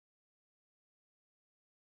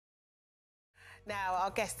Now, our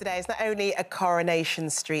guest today is not only a Coronation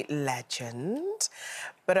Street legend,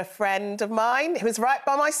 but a friend of mine who was right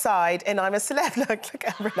by my side in I'm a Celeb. Look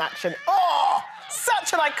at her in action. Oh,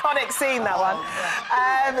 such an iconic scene, that one.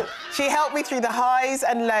 She helped me through the highs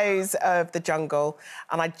and lows of the jungle,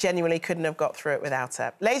 and I genuinely couldn't have got through it without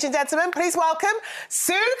her. Ladies and gentlemen, please welcome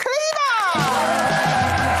Sue Cleaver!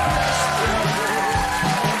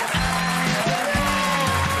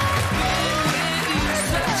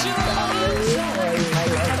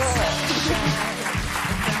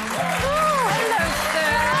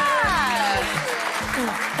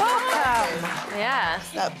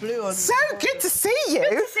 That blue on. So good to see you.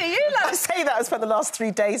 Good to see you, love. I say that I spent the last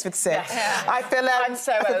 3 days with Sid. Yeah. I feel I'm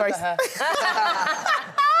so over very... her.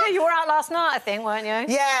 Yeah, you were out last night, I think, weren't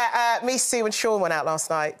you? Yeah, me, Sue and Sean went out last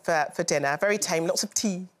night for dinner. Very tame, lots of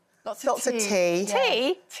tea. Lots of tea.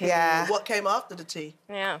 Tea? Yeah. What came after the tea?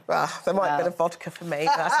 Yeah. Well, there might have been a vodka for me,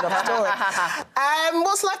 but that's another story.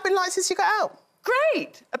 What's life been like since you got out?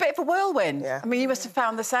 Great. A bit of a whirlwind. Yeah. I mean, you must have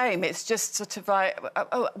found the same. It's just sort of like,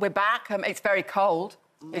 oh, we're back. It's very cold.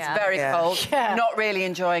 It's very cold. Yeah. Not really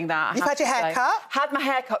enjoying that. You've had your hair cut? Had my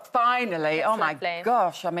hair cut finally. It's my lovely.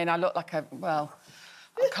 gosh. I mean, I look like well,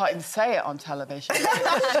 I can't even say it on television.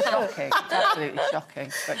 It's shocking. Absolutely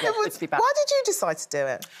shocking. But yeah, good to be back. Why did you decide to do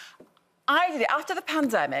it? I did it after the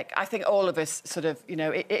pandemic. I think all of us sort of, you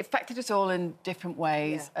know, it affected us all in different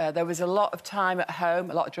ways. Yeah. There was a lot of time at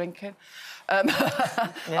home, a lot of drinking, a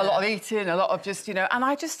lot of eating, a lot of just, you know... And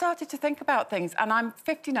I just started to think about things. And I'm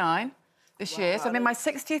 59 this year, so I'm in my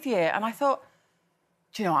 60th year, and I thought,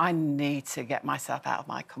 do you know, I need to get myself out of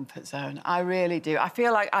my comfort zone. I really do. I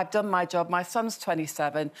feel like I've done my job. My son's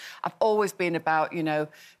 27. I've always been about, you know,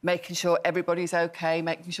 making sure everybody's OK,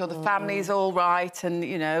 making sure the family's all right, and,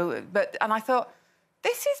 you know... And I thought,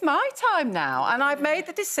 this is my time now, and I've made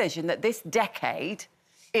the decision that this decade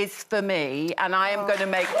is for me, and I am going to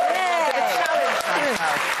make... challenge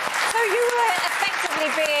myself. So you were effectively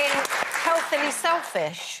being healthily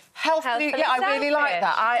selfish? Healthily, yeah, I really like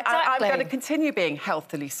that. Exactly. I'm going to continue being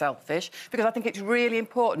healthily selfish because I think it's really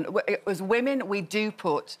important. As women, we do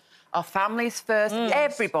put our families first,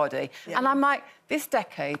 everybody. Yeah. And I'm like, this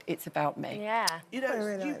decade, it's about me. Yeah. You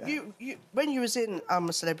know, you when you was in I'm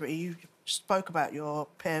a Celebrity, you spoke about your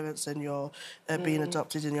parents and your being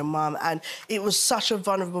adopted and your mum, and it was such a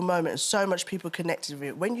vulnerable moment and so much people connected with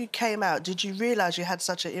it. When you came out, did you realise you had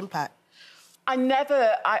such an impact?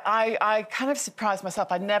 I kind of surprised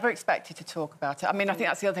myself. I never expected to talk about it. I mean, I think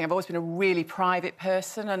that's the other thing. I've always been a really private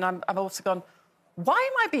person, and I've also gone, why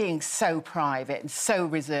am I being so private and so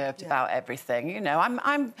reserved about everything? You know,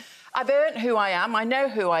 I've earned who I am. I know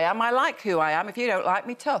who I am. I like who I am. If you don't like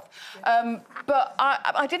me, tough. Yeah. But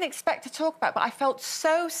I didn't expect to talk about it, but I felt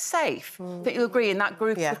so safe that you'll agree in that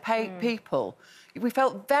group of people. We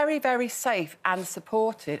felt very, very safe and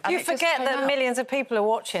supported. You forget that millions of people are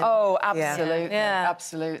watching. Oh, absolutely, yeah.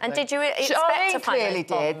 absolutely. And did you expect Charlene to find clearly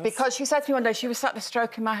those did, bonds? because she said to me one day, she was sat there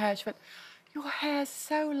stroking my hair, she went, your hair's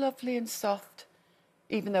so lovely and soft,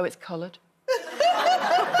 even though it's coloured. Well,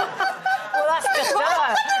 that's just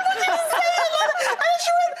her.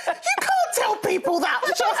 You can't tell people that.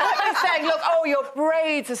 Just like me saying, look, oh, your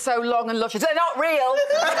braids are so long and luscious. They're not real.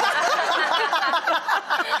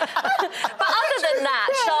 But other than that,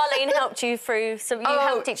 Charlene helped you through some... You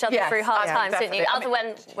helped each other through hard times, didn't you? Other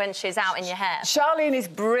when she's out in your hair. Charlene is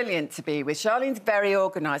brilliant to be with. Charlene's very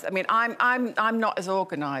organised. I mean, I'm not as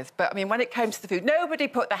organised, but, I mean, when it came to the food, nobody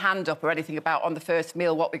put their hand up or anything about on the first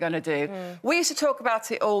meal what we're going to do. We used to talk about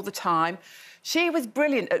it all the time. She was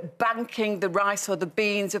brilliant at banking the rice or the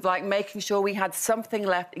beans, of, like, making sure we had something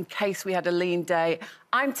left in case we had a lean day.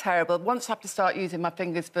 I'm terrible. Once I have to start using my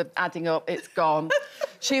fingers for adding up, it's gone.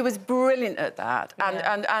 She was brilliant at that.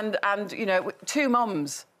 And you know, 2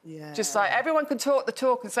 mums. Yeah. Just like, everyone can talk the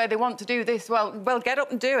talk and say they want to do this. Well, get up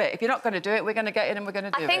and do it. If you're not going to do it, we're going to get in and we're going to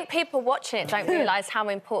do it. I think people watching it don't realise how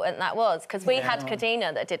important that was, because we had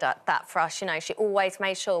Kadina that did that for us, you know. She always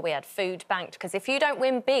made sure we had food banked, because if you don't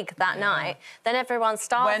win big that night, then everyone's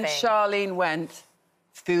starving. When Charlene went,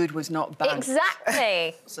 food was not banked.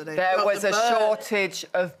 Exactly. So there was a shortage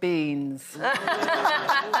of beans.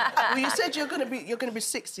 Well, you said you're going to be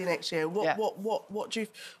 60 next year.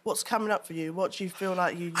 What's coming up for you? What do you feel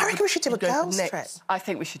like you? I reckon we should do a girls' trip. I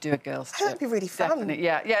think we should do a girls' trip. That'd be really fun. Definitely,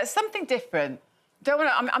 yeah, it's something different. Don't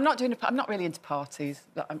want to. I'm not doing. I'm not really into parties.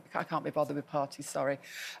 I can't be bothered with parties. Sorry.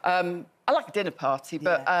 I like a dinner party,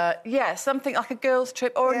 but something like a girls'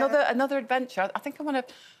 trip or another adventure. I think I want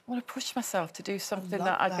to push myself to do something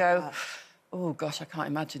that I go. Oh, gosh, I can't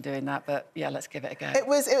imagine doing that, but, yeah, let's give it a go. It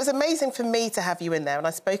was amazing for me to have you in there, and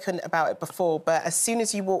I've spoken about it before, but as soon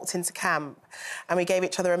as you walked into camp and we gave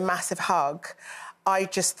each other a massive hug, I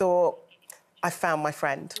just thought, I found my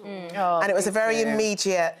friend. Oh, and it was a very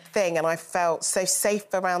immediate thing, and I felt so safe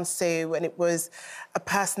around Sue, and it was a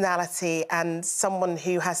personality and someone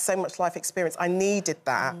who has so much life experience. I needed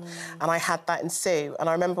that, and I had that in Sue. And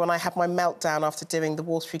I remember when I had my meltdown after doing the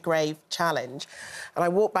Watery Grave challenge, and I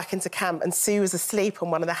walked back into camp, and Sue was asleep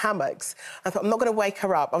on one of the hammocks. I thought, I'm not going to wake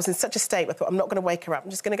her up. I was in such a state, I thought, I'm not going to wake her up.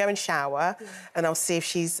 I'm just going to go and shower, and I'll see if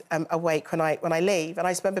she's awake when I leave. And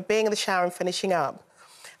I just remember being in the shower and finishing up,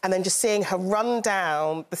 and then just seeing her run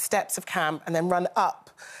down the steps of camp and then run up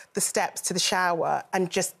the steps to the shower and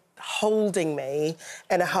just holding me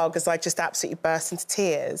in a hug as I just absolutely burst into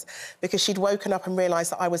tears because she'd woken up and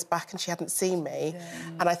realised that I was back and she hadn't seen me. Yeah.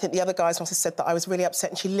 And I think the other guys must have said that I was really upset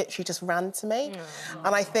and she literally just ran to me. Yeah.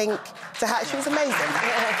 And I think to her, she was amazing.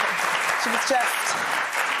 She was just...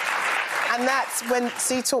 And that's when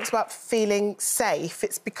Sue talks about feeling safe.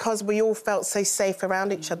 It's because we all felt so safe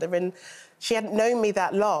around each other, and she hadn't known me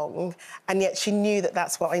that long, and yet she knew that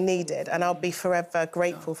that's what I needed, and I'll be forever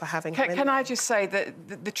grateful for having her in Can there. I just say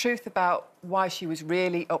that the truth about why she was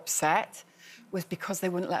really upset was because they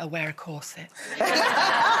wouldn't let her wear a corset. This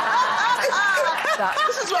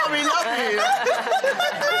is why we love you.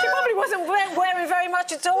 She probably wasn't wearing very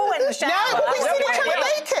much at all in the shower. No, but we've seen each other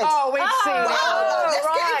naked. Oh, we've seen it. Oh,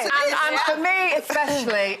 right. And for me,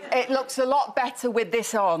 especially, it looks a lot better with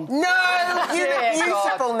this on. No, you look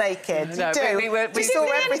beautiful naked. No, you do. we saw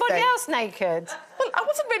See everything. anybody else naked? Well, I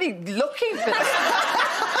wasn't really looking for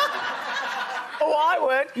that. Oh, I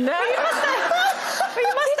would. No. But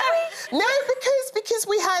you must have... No, because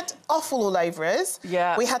we had offal all over us.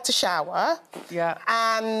 Yeah. We had to shower. Yeah.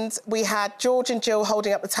 And we had George and Jill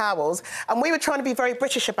holding up the towels, and we were trying to be very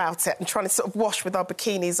British about it and trying to sort of wash with our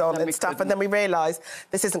bikinis on and stuff. couldn't. And then we realised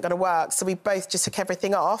this isn't going to work, so we both just took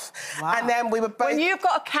everything off. Wow. And then we were both... When you've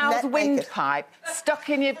got a cow's naked. windpipe stuck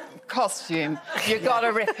in your costume, you've got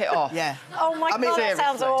to rip it off. Yeah. Oh, my God, that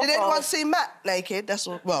sounds awful. Did anyone see Matt naked? That's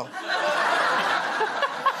all... Well...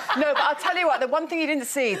 No, but I'll tell you what, the one thing you didn't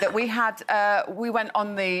see, that we had... we went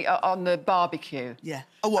on the barbecue. Yeah.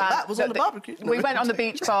 Oh, what, Matt was on the barbecue? We went on the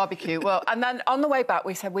beach barbecue. Well, and then on the way back,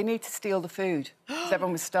 we said we need to steal the food because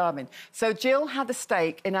everyone was starving. So Jill had a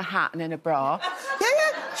steak in a hat and in a bra. Yeah.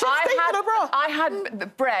 She had steak in a bra. I had the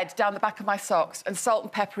bread down the back of my socks and salt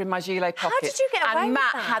and pepper in my gilet pocket. How did you get away And with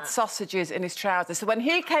Matt that? had sausages in his trousers. So when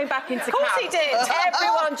he came back into camp... Of course he did.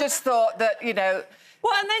 Everyone just thought that, you know...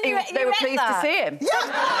 Well, and then they were pleased to see him. Yeah.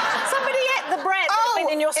 Somebody ate the bread that's been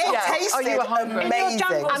in your socks. It tasted you were hungry. In your amazing.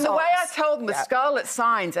 jungle And the way I socks. told them was scarlet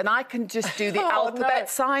signs, and I can just do the alphabet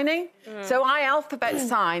signing. So I alphabet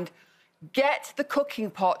signed, get the cooking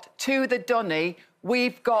pot to the dunny,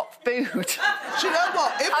 we've got food. Do you know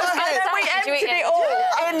what? If I And had... then we Did you emptied eat it it?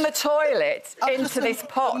 all in the toilet I'm into just this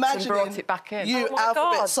pot and imagining brought it back in. You Oh, my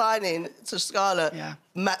alphabet God. signing to Scarlett. Yeah.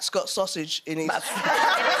 Matt's got sausage in his... In his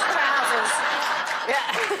trousers. Yeah.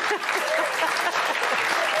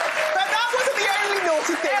 But that wasn't the only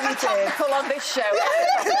naughty thing Never you did. topical on this show.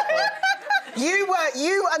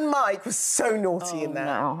 You and Mike were so naughty in there.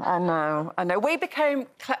 I know. We became...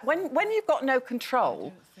 When you've got no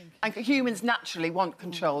control, and humans naturally want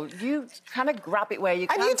control, you kind of grab it where you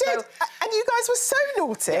can. And you did. So... And you guys were so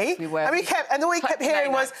naughty. Yes, we were. And all we kept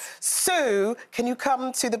hearing was, Playmates. Sue, can you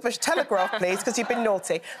come to the Bush Telegraph, please, because you've been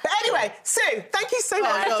naughty. But anyway, Sue, thank you so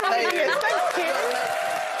much. God, for joining thank you. us. Thank you.